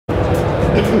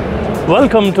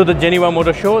Welcome to the Geneva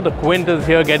Motor Show. The Quint is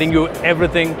here getting you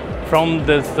everything from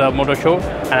this motor show,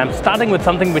 and I'm starting with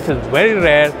something which is very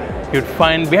rare. You'd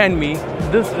find behind me.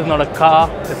 This is not a car,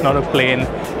 it's not a plane,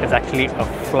 it's actually a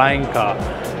flying car.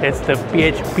 It's the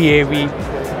PHPAV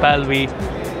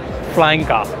PALV flying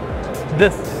car.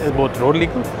 This is both road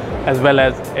legal as well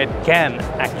as it can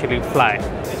actually fly.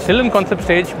 Still in concept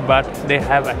stage, but they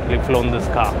have actually flown this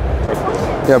car.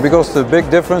 Yeah, because the big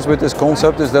difference with this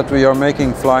concept is that we are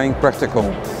making flying practical.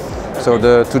 So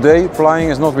today flying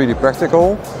is not really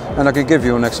practical, and I can give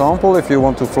you an example. If you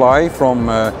want to fly from,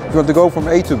 if you want to go from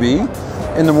A to B,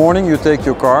 in the morning you take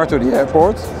your car to the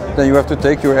airport, then you have to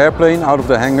take your airplane out of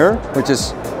the hangar, which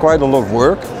is quite a lot of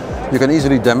work. You can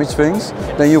easily damage things.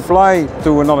 Then you fly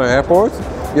to another airport,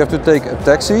 you have to take a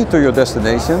taxi to your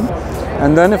destination,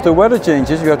 and then if the weather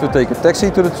changes you have to take a taxi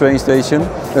to the train station,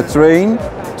 a train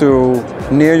to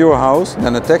near your house,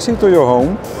 then a taxi to your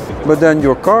home, but then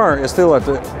your car is still at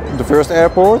the first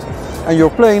airport and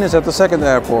your plane is at the second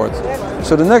airport.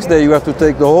 So the next day you have to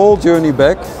take the whole journey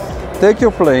back, take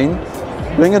your plane,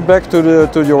 bring it back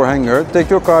to your hangar, take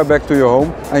your car back to your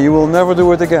home, and you will never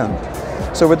do it again.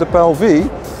 So with the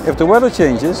PALV, if the weather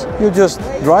changes, you just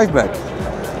drive back.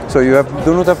 So you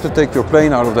do not have to take your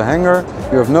plane out of the hangar,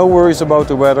 you have no worries about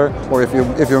the weather, or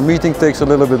if your meeting takes a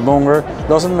little bit longer,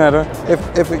 doesn't matter.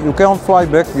 If you can't fly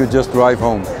back, you just drive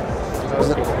home.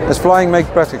 As flying makes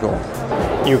practical.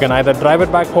 You can either drive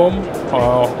it back home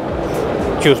or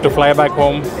choose to fly back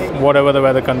home, whatever the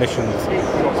weather conditions.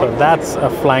 So that's a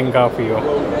flying car for you.